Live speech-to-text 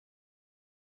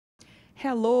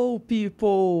Hello,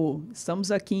 people!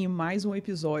 Estamos aqui em mais um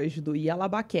episódio do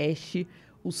Yalabá Cast,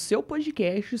 o seu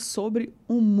podcast sobre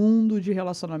o mundo de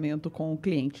relacionamento com o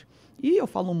cliente. E eu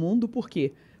falo mundo por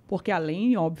quê? Porque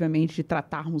além, obviamente, de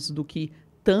tratarmos do que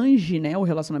tange, né, o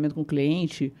relacionamento com o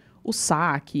cliente, o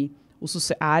saque,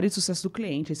 a área de sucesso do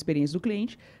cliente, a experiência do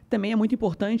cliente, também é muito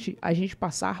importante a gente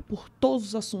passar por todos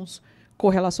os assuntos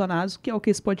correlacionados, que é o que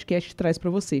esse podcast traz para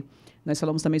você. Nós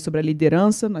falamos também sobre a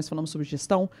liderança, nós falamos sobre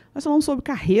gestão, nós falamos sobre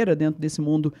carreira dentro desse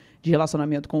mundo de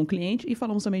relacionamento com o cliente e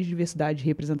falamos também de diversidade e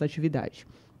representatividade.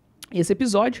 Esse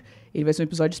episódio, ele vai ser um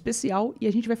episódio especial e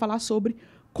a gente vai falar sobre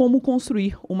como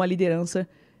construir uma liderança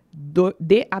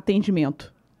de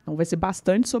atendimento. Então vai ser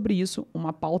bastante sobre isso,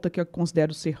 uma pauta que eu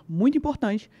considero ser muito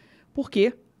importante,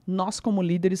 porque nós como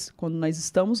líderes, quando nós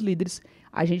estamos líderes,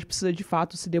 a gente precisa de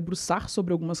fato se debruçar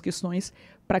sobre algumas questões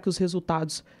para que os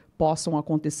resultados possam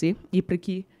acontecer e para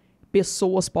que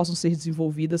pessoas possam ser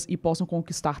desenvolvidas e possam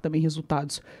conquistar também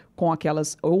resultados com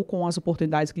aquelas ou com as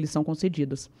oportunidades que lhes são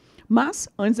concedidas. Mas,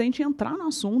 antes da gente entrar no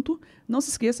assunto, não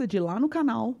se esqueça de ir lá no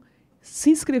canal,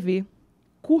 se inscrever,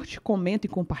 curte, comenta e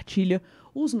compartilha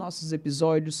os nossos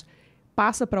episódios,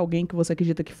 passa para alguém que você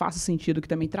acredita que faça sentido, que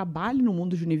também trabalhe no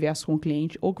mundo de universo com o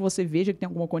cliente ou que você veja que tem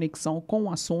alguma conexão com o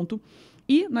assunto.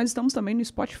 E nós estamos também no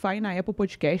Spotify e na Apple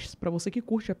Podcasts, para você que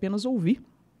curte apenas ouvir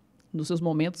nos seus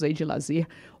momentos aí de lazer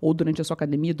ou durante a sua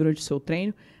academia, durante o seu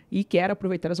treino e quer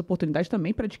aproveitar essa oportunidade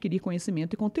também para adquirir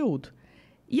conhecimento e conteúdo.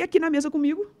 E aqui na mesa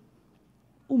comigo,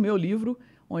 o meu livro,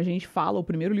 onde a gente fala, o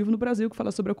primeiro livro no Brasil que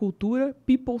fala sobre a cultura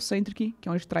people-centric, que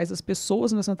é onde traz as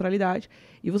pessoas na centralidade,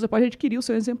 e você pode adquirir o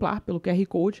seu exemplar pelo QR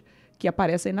Code que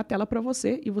aparece aí na tela para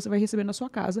você e você vai receber na sua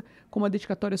casa com uma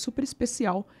dedicatória super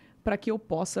especial para que eu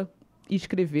possa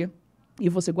escrever e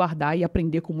você guardar e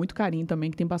aprender com muito carinho também,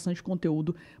 que tem bastante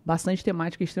conteúdo, bastante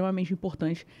temática extremamente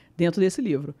importante dentro desse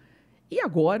livro. E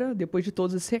agora, depois de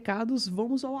todos esses recados,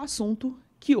 vamos ao assunto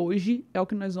que hoje é o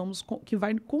que que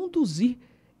vai conduzir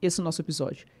esse nosso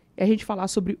episódio. É a gente falar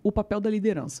sobre o papel da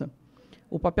liderança.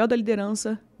 O papel da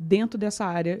liderança dentro dessa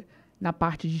área, na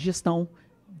parte de gestão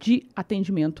de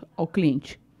atendimento ao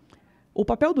cliente. O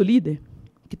papel do líder,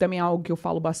 que também é algo que eu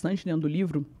falo bastante dentro do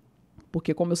livro,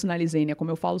 porque como eu sinalizei, né,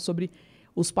 como eu falo sobre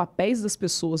os papéis das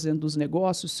pessoas dentro dos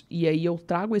negócios, e aí eu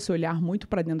trago esse olhar muito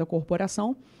para dentro da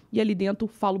corporação, e ali dentro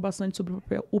falo bastante sobre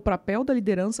o papel da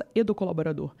liderança e do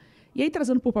colaborador. E aí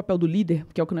trazendo para o papel do líder,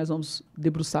 que é o que nós vamos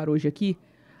debruçar hoje aqui,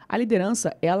 a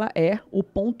liderança ela é o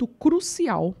ponto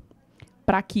crucial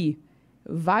para que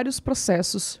vários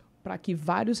processos, para que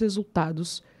vários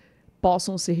resultados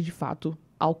possam ser de fato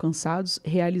alcançados,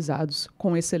 realizados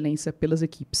com excelência pelas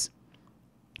equipes.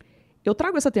 Eu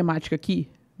trago essa temática aqui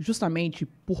justamente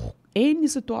por N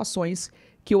situações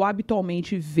que eu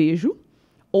habitualmente vejo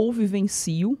ou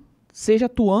vivencio, seja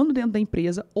atuando dentro da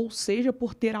empresa ou seja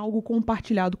por ter algo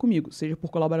compartilhado comigo, seja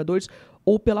por colaboradores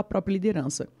ou pela própria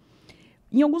liderança.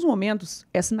 Em alguns momentos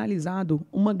é sinalizado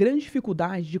uma grande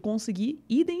dificuldade de conseguir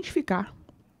identificar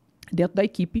dentro da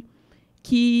equipe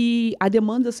que a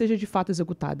demanda seja de fato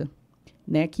executada,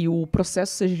 né? Que o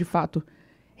processo seja de fato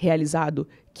realizado,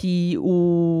 que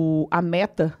a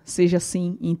meta seja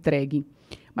assim entregue.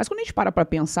 Mas quando a gente para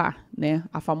pensar, né,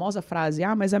 a famosa frase,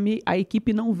 mas a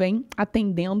equipe não vem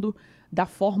atendendo da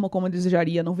forma como eu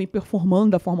desejaria, não vem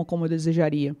performando da forma como eu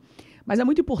desejaria. Mas é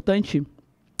muito importante,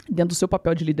 dentro do seu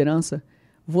papel de liderança,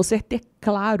 você ter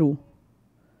claro,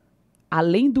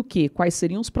 além do que, quais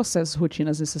seriam os processos e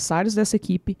rotinas necessários dessa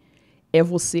equipe, é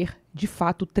você, de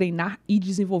fato, treinar e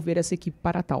desenvolver essa equipe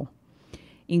para tal.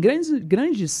 Em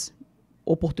grandes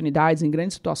oportunidades, em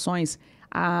grandes situações,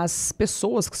 as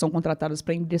pessoas que são contratadas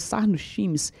para ingressar nos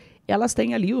times, elas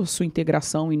têm ali a sua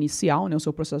integração inicial, né, o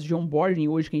seu processo de onboarding,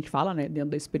 hoje que a gente fala, né,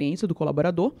 dentro da experiência do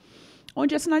colaborador,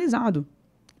 onde é sinalizado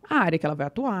a área que ela vai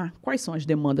atuar, quais são as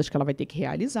demandas que ela vai ter que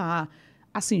realizar,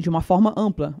 assim, de uma forma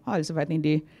ampla. Olha, você vai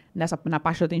atender na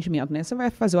parte do atendimento, né? Você vai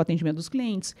fazer o atendimento dos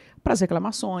clientes, para as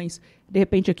reclamações, de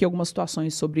repente aqui algumas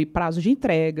situações sobre prazo de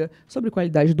entrega, sobre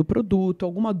qualidade do produto,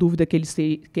 alguma dúvida que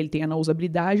ele tenha na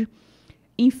usabilidade.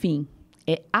 Enfim,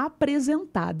 é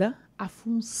apresentada a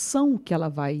função que ela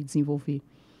vai desenvolver.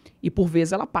 E por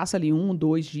vezes ela passa ali 1,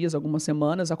 2 dias, algumas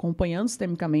semanas, acompanhando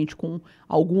sistemicamente com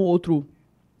algum outro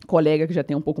colega que já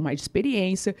tem um pouco mais de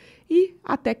experiência e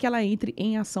até que ela entre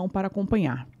em ação para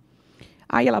acompanhar.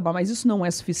 Yalabá, mas isso não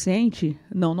é suficiente?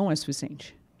 Não, não é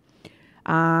suficiente.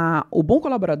 O bom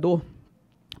colaborador,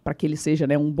 para que ele seja,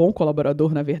 né, um bom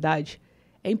colaborador, na verdade,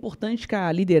 é importante que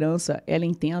a liderança ela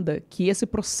entenda que esse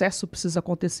processo precisa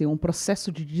acontecer, um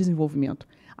processo de desenvolvimento.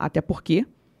 Até porque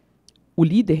o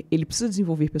líder ele precisa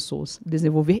desenvolver pessoas,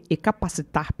 desenvolver e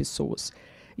capacitar pessoas.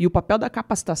 E o papel da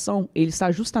capacitação, ele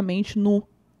está justamente no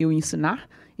eu ensinar,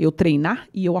 eu treinar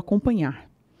e eu acompanhar.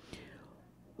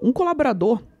 Um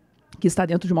colaborador que está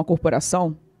dentro de uma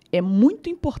corporação é muito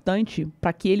importante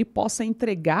para que ele possa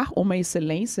entregar uma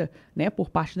excelência, né, por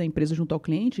parte da empresa junto ao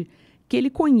cliente, que ele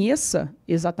conheça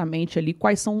exatamente ali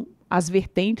quais são as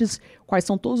vertentes, quais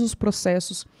são todos os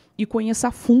processos e conheça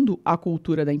a fundo a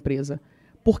cultura da empresa.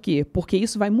 Por quê? Porque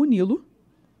isso vai muni-lo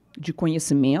de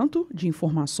conhecimento, de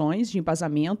informações, de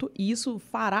embasamento, e isso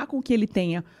fará com que ele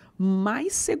tenha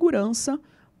mais segurança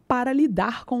para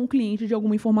lidar com o cliente de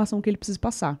alguma informação que ele precise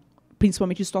passar,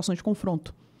 principalmente em situações de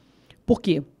confronto. Por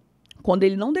quê? Quando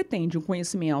ele não detém de um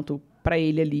conhecimento para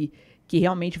ele ali, que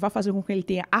realmente vai fazer com que ele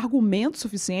tenha argumentos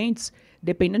suficientes,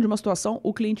 dependendo de uma situação,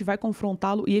 o cliente vai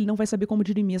confrontá-lo e ele não vai saber como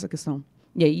dirimir essa questão.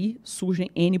 E aí surgem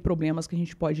N problemas que a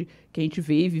gente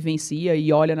vê, vivencia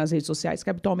e olha nas redes sociais que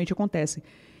habitualmente acontecem.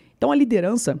 Então a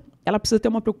liderança, ela precisa ter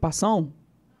uma preocupação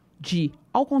de,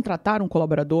 ao contratar um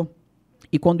colaborador,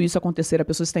 e quando isso acontecer, a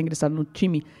pessoa está ingressada no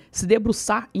time, se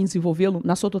debruçar em desenvolvê-lo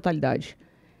na sua totalidade.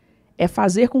 É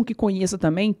fazer com que conheça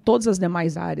também todas as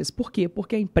demais áreas. Por quê?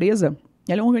 Porque a empresa,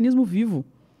 ela é um organismo vivo.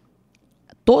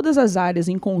 Todas as áreas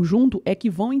em conjunto é que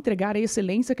vão entregar a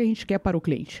excelência que a gente quer para o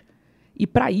cliente. E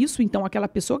para isso, então, aquela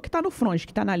pessoa que está no front,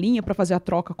 que está na linha para fazer a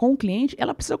troca com o cliente,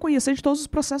 ela precisa conhecer de todos os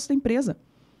processos da empresa.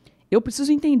 Eu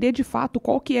preciso entender, de fato,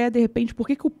 qual que é, de repente, por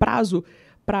que o prazo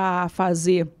para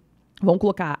fazer, vamos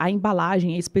colocar, a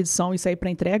embalagem, a expedição e sair para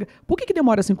a entrega, por que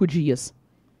demora 5 dias?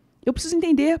 Eu preciso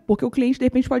entender, porque o cliente, de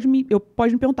repente, pode me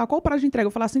perguntar qual o prazo de entrega.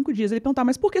 Eu falar 5 dias. Ele perguntar,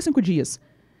 mas por que 5 dias?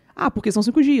 Ah, porque são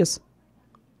 5 dias.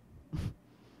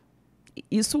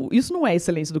 Isso não é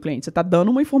excelência do cliente. Você está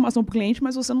dando uma informação para o cliente,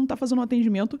 mas você não está fazendo um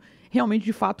atendimento realmente,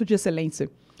 de fato, de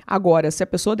excelência. Agora, se a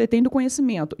pessoa detém do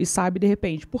conhecimento e sabe, de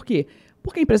repente, por quê?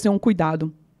 Porque a empresa tem um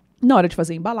cuidado na hora de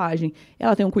fazer a embalagem,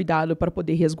 ela tem um cuidado para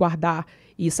poder resguardar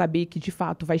e saber que, de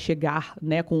fato, vai chegar,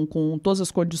 né, com todas as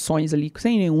condições ali,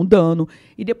 sem nenhum dano,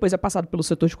 e depois é passado pelo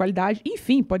setor de qualidade.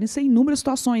 Enfim, podem ser inúmeras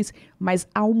situações, mas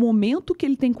ao momento que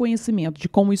ele tem conhecimento de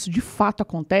como isso de fato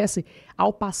acontece,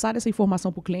 ao passar essa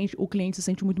informação para o cliente se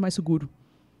sente muito mais seguro.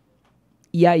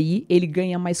 E aí ele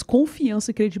ganha mais confiança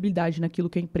e credibilidade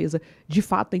naquilo que a empresa de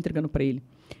fato está entregando para ele.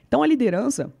 Então a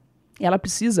liderança, ela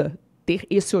precisa ter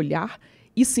esse olhar.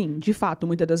 E sim, de fato,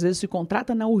 muitas das vezes se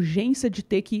contrata na urgência de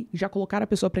ter que já colocar a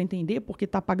pessoa para entender porque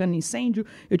está apagando incêndio,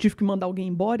 eu tive que mandar alguém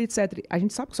embora, etc. A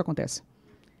gente sabe que isso acontece.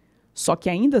 Só que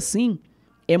ainda assim,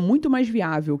 é muito mais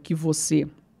viável que você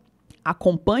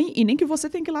acompanhe e nem que você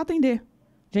tenha que ir lá atender.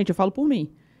 Gente, eu falo por mim.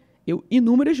 Eu,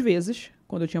 inúmeras vezes,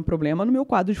 quando eu tinha problema no meu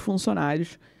quadro de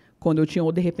funcionários, quando eu tinha,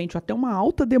 ou de repente, até uma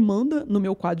alta demanda no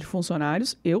meu quadro de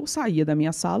funcionários, eu saía da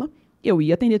minha sala, eu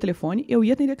ia atender telefone, eu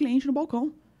ia atender cliente no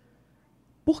balcão.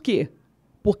 Por quê?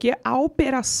 Porque a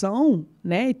operação,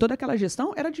 né, e toda aquela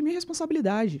gestão era de minha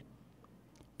responsabilidade.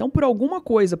 Então, por alguma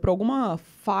coisa, por alguma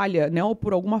falha, né, ou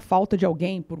por alguma falta de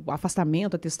alguém, por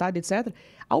afastamento, atestado, etc.,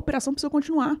 a operação precisa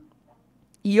continuar.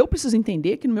 E eu preciso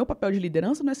entender que no meu papel de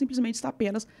liderança não é simplesmente estar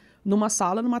apenas numa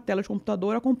sala, numa tela de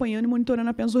computador, acompanhando e monitorando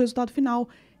apenas o resultado final.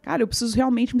 Cara, eu preciso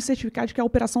realmente me certificar de que a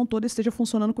operação toda esteja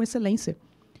funcionando com excelência.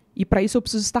 E para isso eu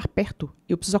preciso estar perto,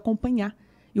 eu preciso acompanhar.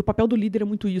 E o papel do líder é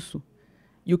muito isso.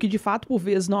 E o que de fato, por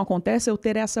vezes, não acontece é eu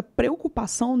ter essa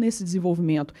preocupação nesse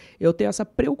desenvolvimento, eu ter essa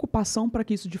preocupação para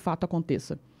que isso de fato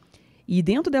aconteça. E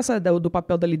dentro do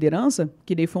papel da liderança,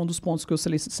 que daí foi um dos pontos que eu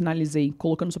sinalizei,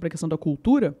 colocando sobre a questão da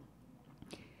cultura,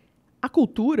 a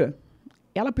cultura,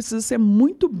 ela precisa ser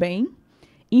muito bem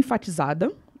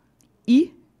enfatizada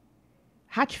e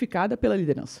ratificada pela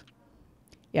liderança.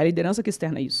 É a liderança que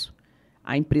externa isso.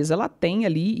 A empresa, ela tem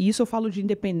ali, e isso eu falo de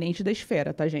independente da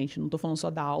esfera, tá, gente? Não estou falando só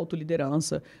da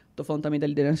autoliderança, estou falando também da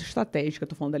liderança estratégica,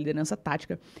 estou falando da liderança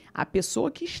tática. A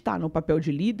pessoa que está no papel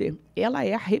de líder, ela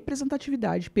é a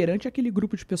representatividade perante aquele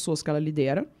grupo de pessoas que ela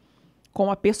lidera,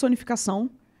 com a personificação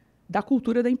da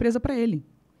cultura da empresa para ele.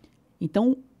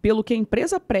 Então, pelo que a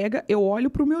empresa prega, eu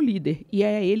olho para o meu líder, e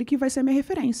é ele que vai ser a minha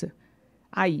referência.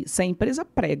 Aí, se a empresa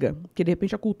prega, que de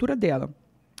repente a cultura dela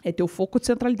é ter o foco de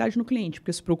centralidade no cliente,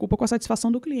 porque se preocupa com a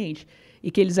satisfação do cliente e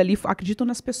que eles ali acreditam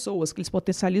nas pessoas, que eles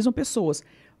potencializam pessoas,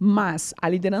 mas a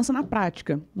liderança na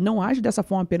prática não age dessa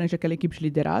forma perante aquela equipe de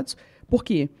liderados, por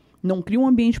quê? Não cria um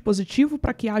ambiente positivo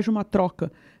para que haja uma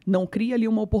troca, não cria ali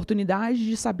uma oportunidade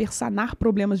de saber sanar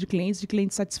problemas de clientes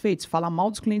satisfeitos, falar mal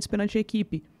dos clientes perante a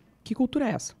equipe. Que cultura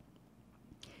é essa?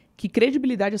 Que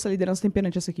credibilidade essa liderança tem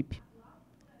perante essa equipe?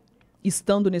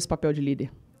 Estando nesse papel de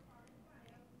líder.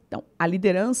 Então, a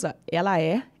liderança, ela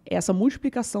é essa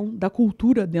multiplicação da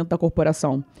cultura dentro da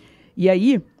corporação. E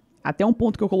aí, até um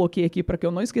ponto que eu coloquei aqui para que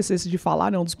eu não esquecesse de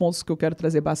falar, né, um dos pontos que eu quero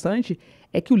trazer bastante,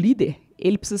 é que o líder,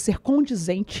 ele precisa ser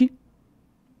condizente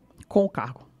com o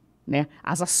cargo, né?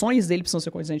 As ações dele precisam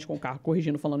ser condizentes com o cargo,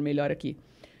 corrigindo, falando melhor aqui.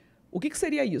 O que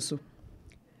seria isso?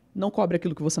 Não cobre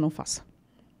aquilo que você não faça.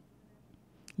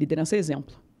 Liderança é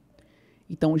exemplo.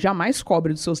 Então, jamais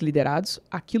cobre dos seus liderados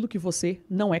aquilo que você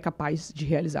não é capaz de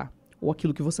realizar ou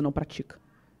aquilo que você não pratica.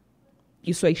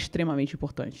 Isso é extremamente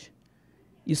importante.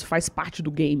 Isso faz parte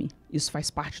do game, isso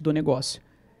faz parte do negócio.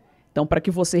 Então, para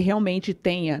que você realmente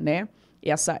tenha, né,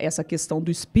 essa questão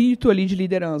do espírito ali de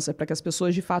liderança, para que as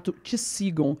pessoas de fato te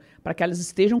sigam, para que elas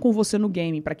estejam com você no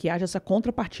game, para que haja essa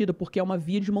contrapartida, porque é uma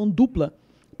via de mão dupla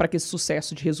para que esse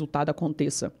sucesso de resultado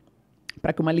aconteça,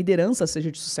 para que uma liderança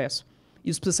seja de sucesso.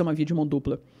 Isso precisa ser uma via de mão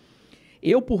dupla.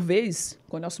 Eu, por vez,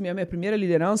 quando eu assumi a minha primeira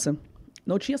liderança,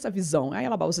 não tinha essa visão. Ah,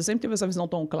 Yalabá, você sempre teve essa visão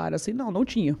tão clara assim? Não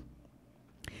tinha.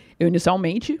 Eu,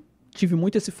 inicialmente, tive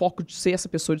muito esse foco de ser essa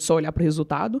pessoa de só olhar para o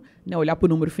resultado, né, olhar para o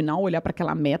número final, olhar para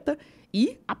aquela meta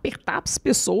e apertar as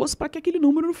pessoas para que aquele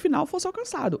número no final fosse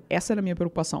alcançado. Essa era a minha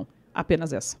preocupação,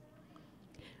 apenas essa.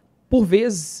 Por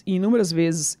vezes, e inúmeras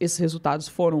vezes, esses resultados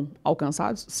foram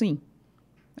alcançados? Sim.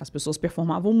 As pessoas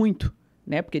performavam muito,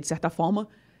 né, porque de certa forma,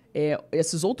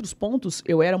 esses outros pontos,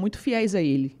 eu era muito fiéis a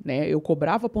ele, né, eu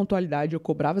cobrava pontualidade, eu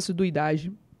cobrava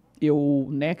assiduidade,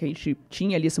 né, que a gente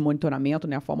tinha ali esse monitoramento,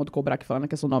 né, a forma do cobrar que fala na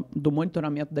questão do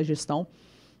monitoramento da gestão,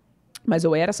 mas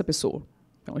eu era essa pessoa.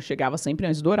 Então, eu chegava sempre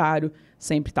antes do horário,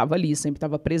 sempre estava ali, sempre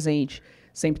estava presente,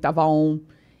 sempre estava on,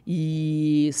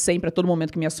 e sempre, a todo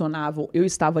momento que me acionavam, eu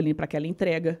estava ali para aquela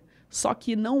entrega, só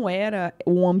que não era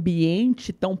um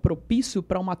ambiente tão propício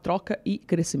para uma troca e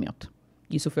crescimento.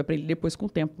 Isso eu fui aprender depois com o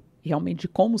tempo, realmente de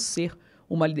como ser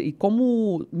e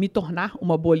como me tornar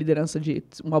uma boa liderança,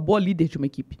 uma boa líder de uma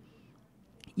equipe.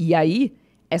 E aí,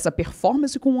 essa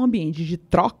performance com um ambiente de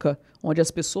troca, onde as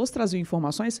pessoas traziam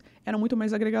informações, era muito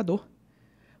mais agregador.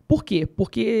 Por quê?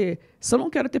 Porque se eu não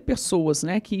quero ter pessoas,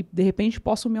 né, que de repente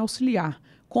possam me auxiliar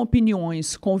com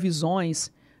opiniões, com visões,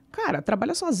 cara,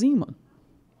 trabalha sozinho, mano.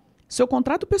 Se eu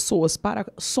contrato pessoas para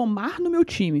somar no meu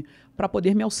time, para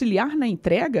poder me auxiliar na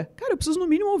entrega, cara, eu preciso no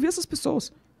mínimo ouvir essas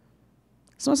pessoas.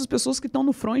 São essas pessoas que estão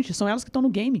no front, são elas que estão no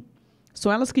game.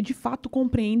 São elas que de fato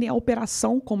compreendem a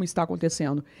operação como está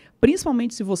acontecendo.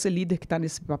 Principalmente se você, líder que está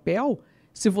nesse papel,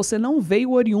 se você não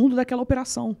veio oriundo daquela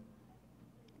operação.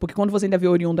 Porque quando você ainda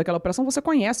veio oriundo daquela operação, você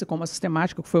conhece como a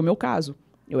sistemática, que foi o meu caso.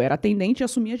 Eu era atendente e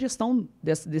assumia a gestão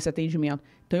desse atendimento.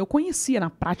 Então eu conhecia na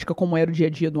prática como era o dia a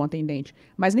dia de um atendente.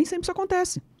 Mas nem sempre isso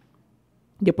acontece.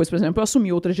 Depois, por exemplo, eu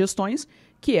assumi outras gestões,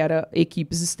 que eram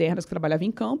equipes externas que trabalhavam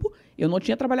em campo. Eu não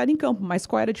tinha trabalhado em campo, mas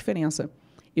qual era a diferença?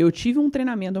 Eu tive um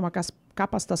treinamento, uma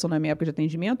capacitação na minha época de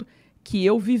atendimento, que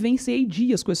eu vivenciei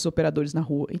dias com esses operadores na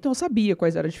rua. Então eu sabia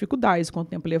quais eram as dificuldades, quanto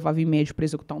tempo levava em média para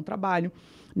executar um trabalho,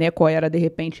 né, qual era, de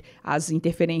repente, as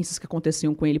interferências que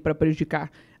aconteciam com ele para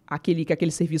prejudicar que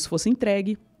aquele serviço fosse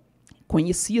entregue.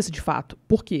 Conhecia-se de fato.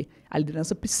 Por quê? A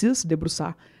liderança precisa se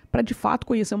debruçar para, de fato,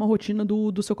 conhecer uma rotina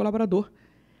do seu colaborador.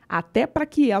 Até para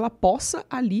que ela possa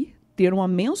ali ter uma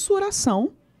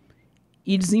mensuração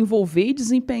e desenvolver e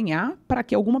desempenhar para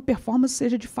que alguma performance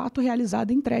seja de fato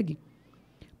realizada e entregue.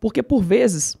 Porque, por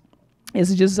vezes,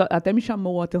 esses dias até me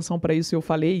chamou a atenção para isso, e eu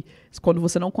falei, quando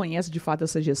você não conhece de fato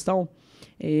essa gestão,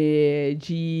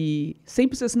 de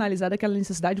sempre ser sinalizada aquela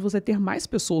necessidade de você ter mais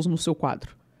pessoas no seu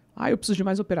quadro. Eu preciso de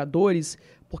mais operadores,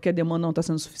 porque a demanda não está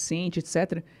sendo suficiente,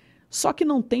 etc. Só que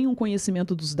não tem um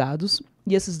conhecimento dos dados,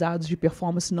 e esses dados de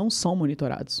performance não são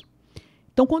monitorados.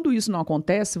 Então, quando isso não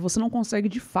acontece, você não consegue,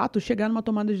 de fato, chegar numa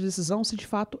tomada de decisão se, de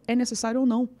fato, é necessário ou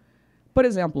não. Por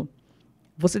exemplo,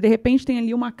 você, de repente, tem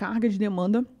ali uma carga de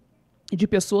demanda de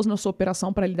pessoas na sua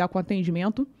operação para lidar com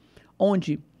atendimento,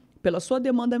 onde, pela sua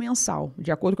demanda mensal,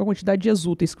 de acordo com a quantidade de dias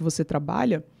úteis que você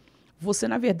trabalha, você,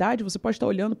 na verdade, você pode estar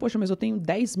olhando, poxa, mas eu tenho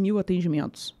 10 mil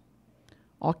atendimentos.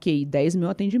 Ok, 10 mil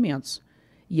atendimentos.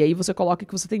 E aí você coloca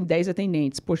que você tem 10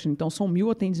 atendentes. Poxa, então são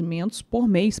 1.000 atendimentos por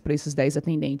mês para esses 10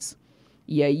 atendentes.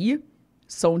 E aí,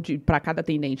 são para cada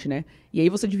atendente, né? E aí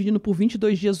você dividindo por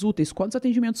 22 dias úteis, quantos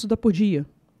atendimentos dá por dia?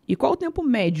 E qual o tempo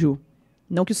médio?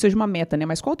 Não que isso seja uma meta, né?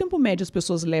 Mas qual o tempo médio as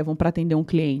pessoas levam para atender um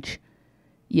cliente?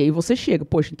 E aí você chega,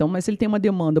 poxa, então, mas se ele tem uma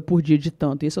demanda por dia de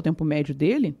tanto, e esse é o tempo médio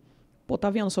dele, pô, tá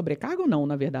vendo sobrecarga ou não,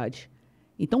 na verdade?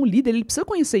 Então o líder, ele precisa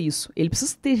conhecer isso. Ele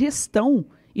precisa ter gestão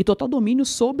e total domínio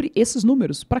sobre esses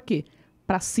números. Para quê?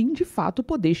 Para sim, de fato,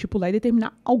 poder estipular e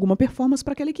determinar alguma performance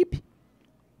para aquela equipe.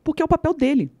 Porque é o papel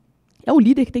dele. É o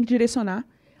líder que tem que direcionar.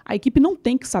 A equipe não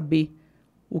tem que saber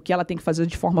o que ela tem que fazer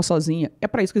de forma sozinha. É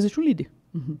para isso que existe um líder.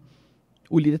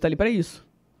 O líder está ali para isso.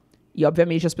 E,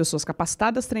 obviamente, as pessoas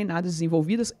capacitadas, treinadas,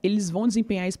 desenvolvidas, eles vão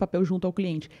desempenhar esse papel junto ao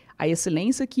cliente. A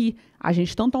excelência que a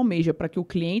gente tanto almeja para que o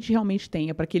cliente realmente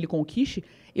tenha, para que ele conquiste,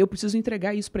 eu preciso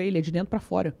entregar isso para ele, é de dentro para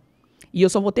fora. E eu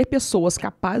só vou ter pessoas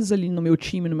capazes ali no meu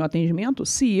time, no meu atendimento,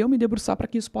 se eu me debruçar para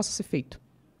que isso possa ser feito.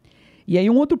 E aí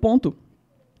um outro ponto,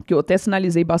 que eu até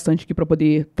sinalizei bastante aqui para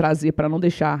poder trazer, para não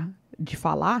deixar de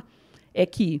falar, é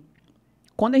que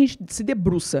quando a gente se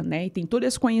debruça, né, e tem todo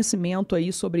esse conhecimento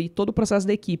aí sobre todo o processo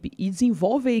da equipe e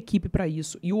desenvolve a equipe para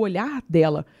isso e o olhar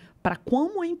dela para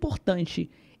como é importante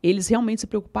eles realmente se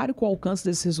preocuparem com o alcance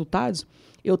desses resultados,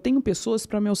 eu tenho pessoas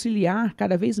para me auxiliar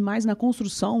cada vez mais na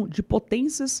construção de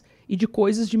potências e de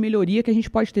coisas de melhoria que a gente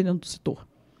pode ter dentro do setor.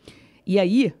 E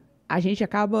aí, a gente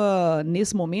acaba,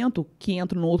 nesse momento, que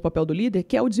entra no outro papel do líder,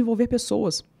 que é o desenvolver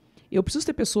pessoas. Eu preciso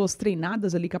ter pessoas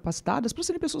treinadas ali, capacitadas, para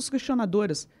serem pessoas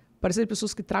questionadoras, para serem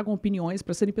pessoas que tragam opiniões,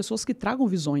 para serem pessoas que tragam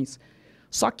visões.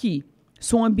 Só que,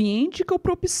 se o ambiente que eu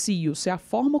propicio, se a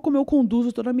forma como eu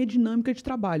conduzo toda a minha dinâmica de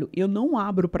trabalho, eu não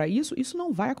abro para isso, isso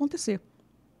não vai acontecer.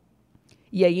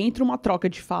 E aí entra uma troca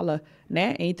de fala,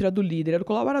 né, entre a do líder e a do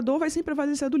colaborador, vai sempre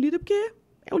prevalecer a do líder, porque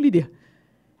é o líder.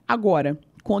 Agora,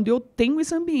 quando eu tenho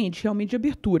esse ambiente realmente de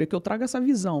abertura, que eu trago essa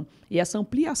visão e essa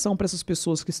ampliação para essas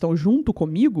pessoas que estão junto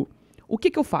comigo, o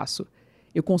que eu faço?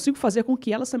 Eu consigo fazer com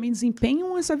que elas também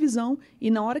desempenhem essa visão e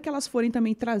na hora que elas forem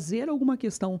também trazer alguma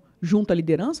questão junto à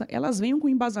liderança, elas venham com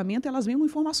embasamento, elas venham com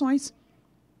informações.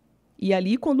 E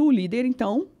ali, quando o líder,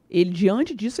 então, ele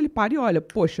diante disso, ele para e olha,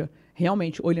 poxa,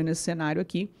 realmente, olhando esse cenário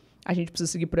aqui, a gente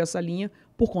precisa seguir por essa linha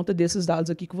por conta desses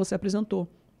dados aqui que você apresentou.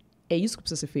 É isso que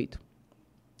precisa ser feito.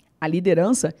 A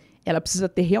liderança, ela precisa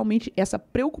ter realmente essa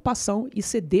preocupação e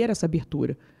ceder essa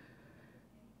abertura.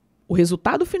 O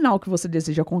resultado final que você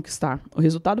deseja conquistar, o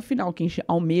resultado final que a gente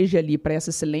almeja ali para essa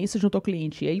excelência junto ao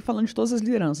cliente, e aí falando de todas as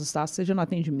lideranças, tá? Seja no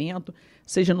atendimento,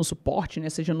 seja no suporte, né?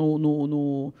 Seja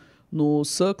no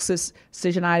success,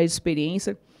 seja na área de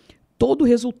experiência, todo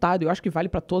resultado, eu acho que vale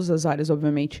para todas as áreas,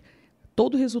 obviamente,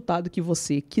 todo resultado que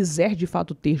você quiser de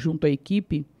fato ter junto à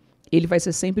equipe, ele vai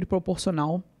ser sempre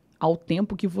proporcional ao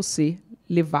tempo que você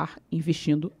levar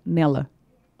investindo nela.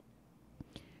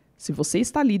 Se você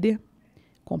está líder,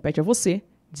 compete a você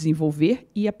desenvolver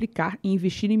e aplicar e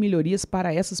investir em melhorias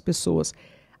para essas pessoas.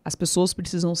 As pessoas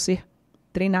precisam ser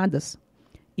treinadas.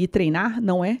 E treinar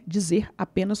não é dizer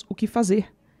apenas o que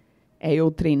fazer. É eu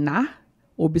treinar,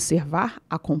 observar,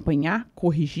 acompanhar,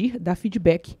 corrigir, dar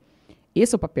feedback.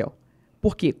 Esse é o papel.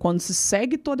 Porque quando se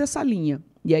segue toda essa linha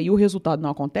e aí o resultado não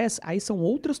acontece, aí são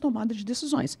outras tomadas de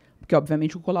decisões. Porque,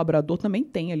 obviamente, o colaborador também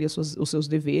tem ali os seus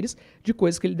deveres de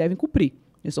coisas que ele deve cumprir.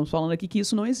 Nós estamos falando aqui que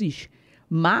isso não existe.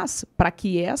 Mas, para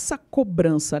que essa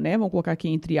cobrança, né, vamos colocar aqui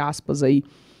entre aspas aí,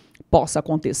 possa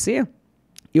acontecer,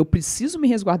 eu preciso me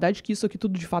resguardar de que isso aqui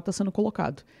tudo de fato está sendo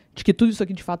colocado, de que tudo isso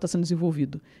aqui de fato está sendo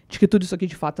desenvolvido, de que tudo isso aqui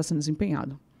de fato está sendo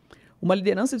desempenhado. Uma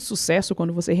liderança de sucesso,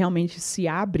 quando você realmente se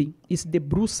abre e se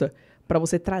debruça para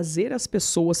você trazer as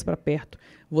pessoas para perto,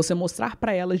 você mostrar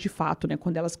para elas de fato, né,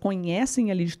 quando elas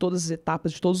conhecem ali de todas as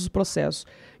etapas, de todos os processos,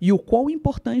 e o quão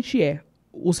importante é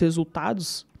os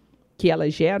resultados que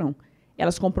elas geram,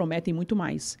 elas comprometem muito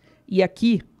mais. E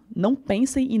aqui, não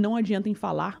pensem e não adientem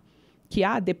falar que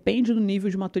depende do nível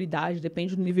de maturidade,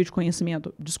 depende do nível de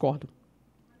conhecimento. Discordo.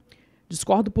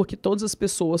 Discordo porque todas as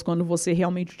pessoas, quando você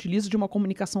realmente utiliza de uma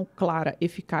comunicação clara,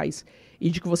 eficaz, e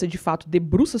de que você, de fato,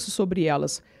 debruça-se sobre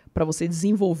elas para você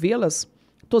desenvolvê-las,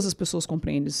 todas as pessoas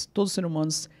compreendem, todos os seres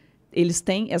humanos, eles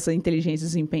têm essa inteligência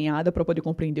desempenhada para poder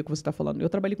compreender o que você está falando. Eu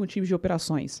trabalhei com times de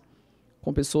operações,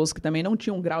 com pessoas que também não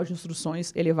tinham um grau de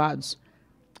instruções elevados,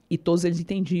 e todos eles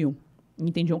entendiam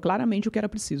claramente o que era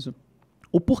preciso.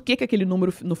 O porquê que aquele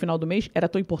número no final do mês era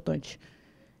tão importante.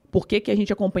 Por que a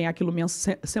gente acompanhar aquilo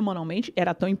semanalmente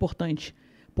era tão importante?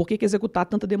 Por que executar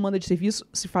tanta demanda de serviço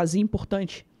se fazia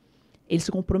importante? Eles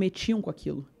se comprometiam com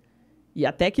aquilo. E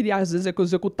até que às vezes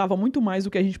executava muito mais do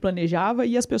que a gente planejava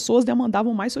e as pessoas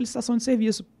demandavam mais solicitação de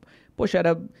serviço. Poxa,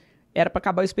 era para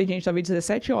acabar o expediente, talvez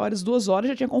 17 horas, 2 horas,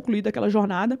 já tinha concluído aquela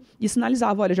jornada e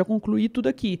sinalizava, olha, já concluí tudo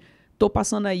aqui. Estou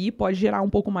passando aí, pode gerar um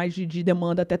pouco mais de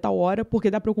demanda até tal hora, porque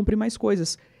dá para eu cumprir mais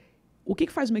coisas. O que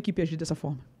faz uma equipe agir dessa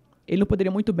forma? Ele não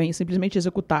poderia muito bem simplesmente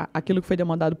executar aquilo que foi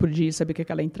demandado por dia e saber que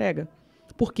aquela entrega?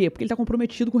 Por quê? Porque ele está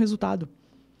comprometido com o resultado.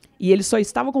 E ele só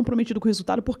estava comprometido com o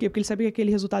resultado por quê? Porque ele sabia que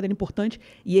aquele resultado era importante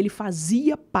e ele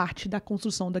fazia parte da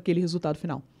construção daquele resultado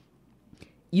final.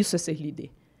 Isso é ser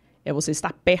líder. É você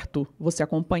estar perto, você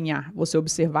acompanhar, você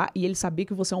observar e ele saber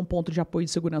que você é um ponto de apoio e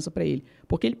de segurança para ele.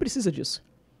 Porque ele precisa disso.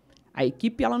 A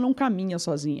equipe, ela não caminha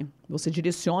sozinha. Você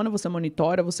direciona, você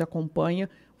monitora, você acompanha,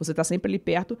 você está sempre ali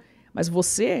perto, mas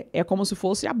você é como se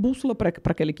fosse a bússola para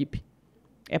aquela equipe.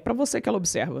 É para você que ela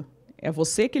observa. É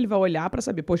você que ele vai olhar para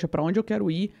saber, poxa, para onde eu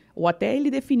quero ir, ou até ele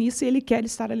definir se ele quer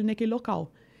estar ali naquele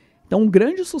local. Então, um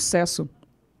grande sucesso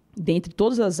dentre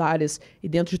todas as áreas e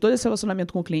dentro de todo esse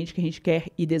relacionamento com o cliente que a gente quer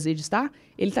e deseja estar,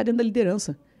 ele está dentro da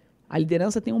liderança. A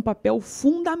liderança tem um papel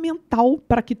fundamental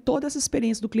para que toda essa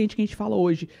experiência do cliente que a gente fala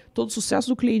hoje, todo o sucesso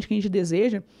do cliente que a gente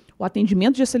deseja, o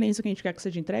atendimento de excelência que a gente quer que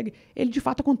seja entregue, ele de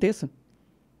fato aconteça.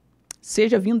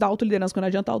 Seja vindo da autoliderança, quando não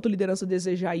adianta a autoliderança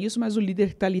desejar isso, mas o líder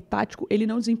que está ali tático, ele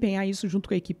não desempenhar isso junto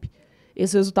com a equipe.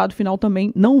 Esse resultado final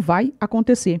também não vai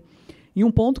acontecer. E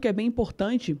um ponto que é bem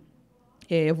importante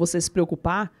é você se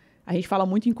preocupar. A gente fala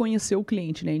muito em conhecer o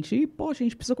cliente, né? A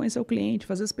gente precisa conhecer o cliente,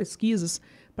 fazer as pesquisas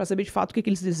para saber de fato o que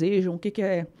eles desejam, o que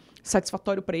é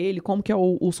satisfatório para ele, como que é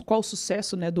qual o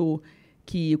sucesso, né, o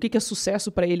que é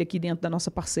sucesso para ele aqui dentro da nossa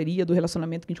parceria, do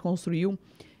relacionamento que a gente construiu.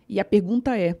 E a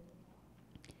pergunta é,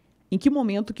 em que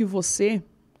momento que você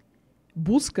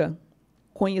busca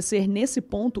conhecer nesse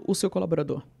ponto o seu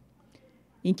colaborador?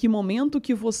 Em que momento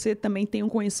que você também tem um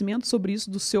conhecimento sobre isso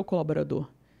do seu colaborador?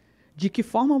 De que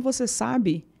forma você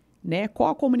sabe, né, qual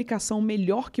a comunicação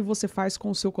melhor que você faz com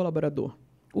o seu colaborador?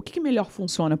 O que melhor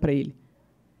funciona para ele?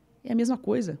 É a mesma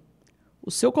coisa.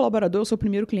 O seu colaborador é o seu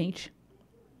primeiro cliente.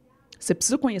 Você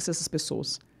precisa conhecer essas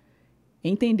pessoas.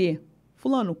 Entender,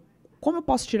 fulano, como eu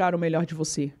posso tirar o melhor de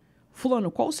você?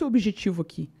 Fulano, qual o seu objetivo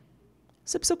aqui?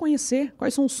 Você precisa conhecer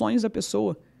quais são os sonhos da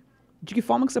pessoa. De que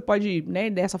forma que você pode, né,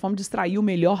 dessa forma, extrair o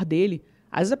melhor dele.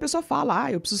 Às vezes a pessoa fala,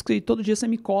 eu preciso que todo dia você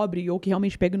me cobre, ou que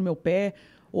realmente pegue no meu pé,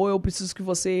 ou eu preciso que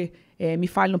você me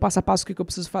fale no passo a passo o que eu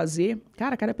preciso fazer.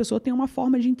 Cara, cada pessoa tem uma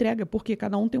forma de entrega, porque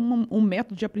cada um tem um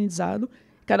método de aprendizado,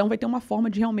 cada um vai ter uma forma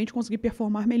de realmente conseguir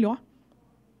performar melhor.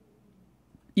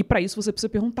 E para isso você precisa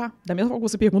perguntar. Da mesma forma que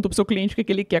você pergunta para o seu cliente o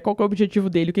que ele quer, qual que é o objetivo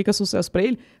dele, o que é sucesso para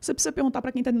ele, você precisa perguntar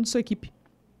para quem está dentro da sua equipe.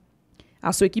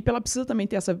 A sua equipe ela precisa também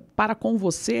ter essa, para com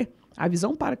você, a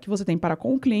visão que você tem para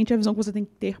com o cliente, a visão que você tem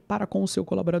que ter para com o seu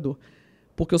colaborador.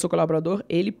 Porque o seu colaborador,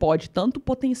 ele pode tanto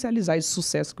potencializar esse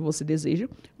sucesso que você deseja,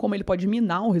 como ele pode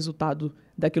minar o resultado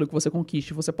daquilo que você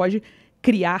conquiste. Você pode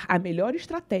criar a melhor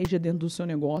estratégia dentro do seu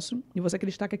negócio e você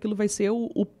acreditar que aquilo vai ser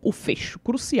o fecho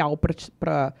crucial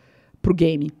para o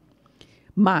game.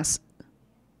 Mas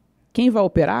quem vai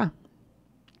operar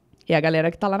é a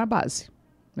galera que está lá na base,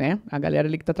 né? A galera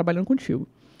ali que está trabalhando contigo.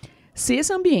 Se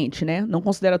esse ambiente, né, não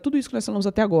considera tudo isso que nós falamos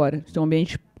até agora, se é um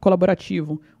ambiente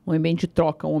colaborativo, um ambiente de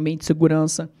troca, um ambiente de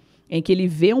segurança, em que ele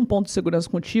vê um ponto de segurança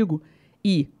contigo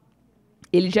e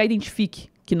ele já identifique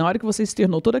que na hora que você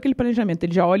externou todo aquele planejamento,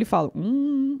 ele já olha e fala,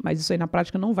 mas isso aí na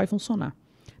prática não vai funcionar.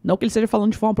 Não que ele esteja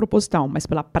falando de forma proposital, mas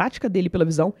pela prática dele, pela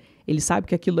visão, ele sabe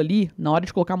que aquilo ali, na hora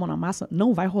de colocar a mão na massa,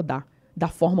 não vai rodar da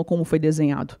forma como foi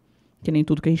desenhado. Que nem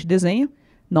tudo que a gente desenha,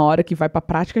 na hora que vai para a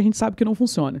prática, a gente sabe que não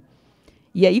funciona.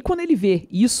 E aí, quando ele vê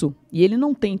isso, e ele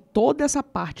não tem toda essa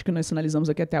parte que nós sinalizamos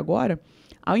aqui até agora,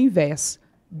 ao invés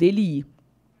dele ir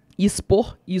e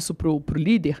expor isso pro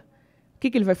líder, o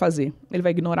que ele vai fazer? Ele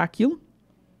vai ignorar aquilo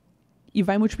e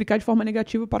vai multiplicar de forma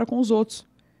negativa para com os outros.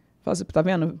 Fala, tá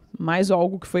vendo? Mais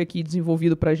algo que foi aqui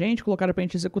desenvolvido pra gente, colocaram pra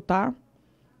gente executar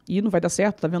e não vai dar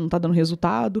certo, tá vendo? Não tá dando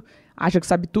resultado, acha que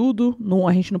sabe tudo,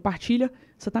 a gente não partilha.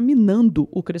 Você tá minando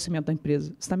o crescimento da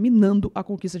empresa, você tá minando a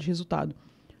conquista de resultado.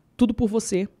 Tudo por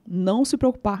você não se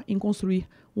preocupar em construir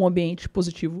um ambiente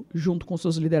positivo junto com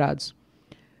seus liderados.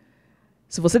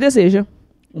 Se você deseja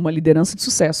uma liderança de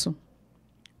sucesso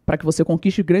para que você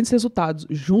conquiste grandes resultados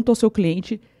junto ao seu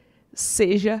cliente,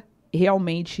 seja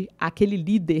realmente aquele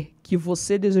líder que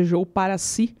você desejou para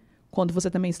si quando você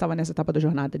também estava nessa etapa da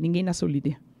jornada. Ninguém nasceu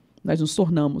líder. Nós nos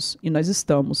tornamos e nós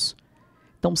estamos.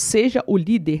 Então, seja o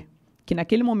líder que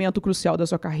naquele momento crucial da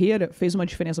sua carreira fez uma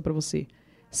diferença para você.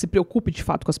 Se preocupe de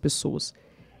fato com as pessoas.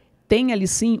 Tenha ali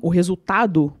sim o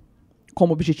resultado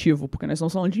como objetivo, porque nós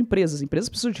estamos falando de empresas. Empresas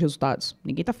precisam de resultados.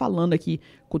 Ninguém está falando aqui,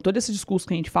 com todo esse discurso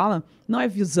que a gente fala, não é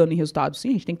visando em resultados. Sim,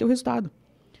 a gente tem que ter o resultado.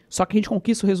 Só que a gente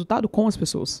conquista o resultado com as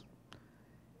pessoas.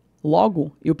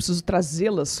 Logo, eu preciso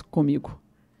trazê-las comigo.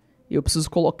 Eu preciso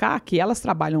colocar que elas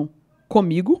trabalham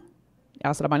comigo,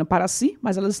 elas trabalham para si,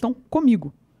 mas elas estão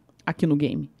comigo aqui no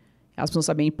game. Elas precisam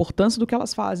saber a importância do que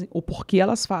elas fazem, o porquê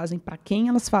elas fazem, para quem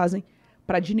elas fazem,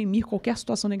 para dinimir qualquer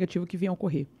situação negativa que venha a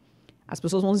ocorrer. As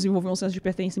pessoas vão desenvolver um senso de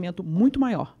pertencimento muito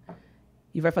maior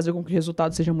e vai fazer com que o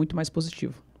resultado seja muito mais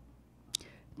positivo.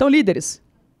 Então, líderes,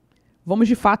 vamos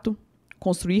de fato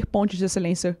construir pontes de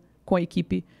excelência com a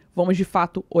equipe, vamos de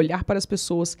fato olhar para as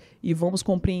pessoas e vamos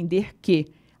compreender que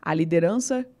a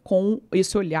liderança com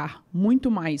esse olhar muito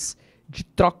mais de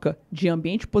troca, de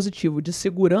ambiente positivo, de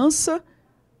segurança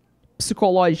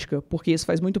psicológica, porque isso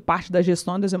faz muito parte da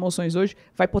gestão das emoções hoje,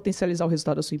 vai potencializar o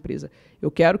resultado da sua empresa. Eu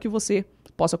quero que você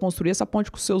possa construir essa ponte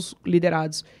com os seus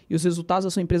liderados e os resultados da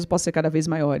sua empresa possam ser cada vez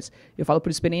maiores. Eu falo por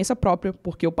experiência própria,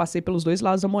 porque eu passei pelos dois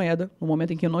lados da moeda, no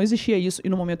momento em que não existia isso e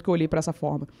no momento que eu olhei para essa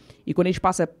forma. E quando a gente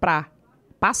passa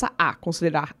a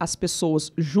considerar as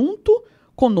pessoas junto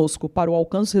conosco para o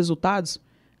alcance dos resultados,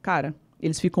 cara,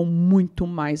 eles ficam muito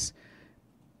mais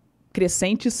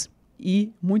crescentes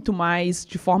e muito mais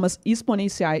de formas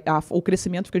exponenciais. O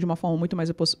crescimento fica de uma forma muito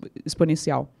mais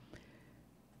exponencial.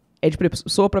 É de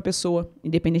pessoa para pessoa,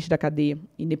 independente da cadeia,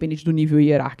 independente do nível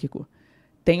hierárquico.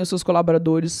 Tenham os seus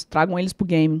colaboradores, tragam eles pro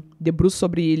game, debruce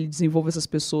sobre ele, desenvolva essas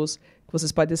pessoas, que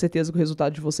vocês podem ter certeza que o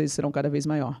resultado de vocês serão cada vez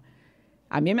maior.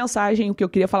 A minha mensagem, o que eu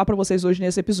queria falar para vocês hoje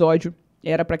nesse episódio,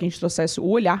 era para que a gente trouxesse o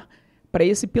olhar para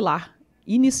esse pilar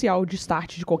inicial de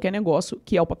start de qualquer negócio,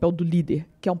 que é o papel do líder,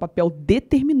 que é um papel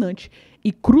determinante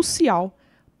e crucial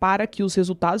para que os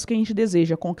resultados que a gente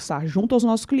deseja conquistar junto aos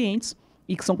nossos clientes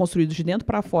e que são construídos de dentro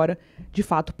para fora, de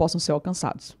fato possam ser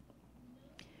alcançados.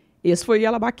 Esse foi o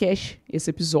Yalabá Cast, esse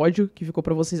episódio que ficou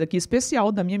para vocês aqui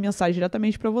especial da minha mensagem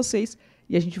diretamente para vocês,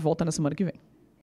 e a gente volta na semana que vem.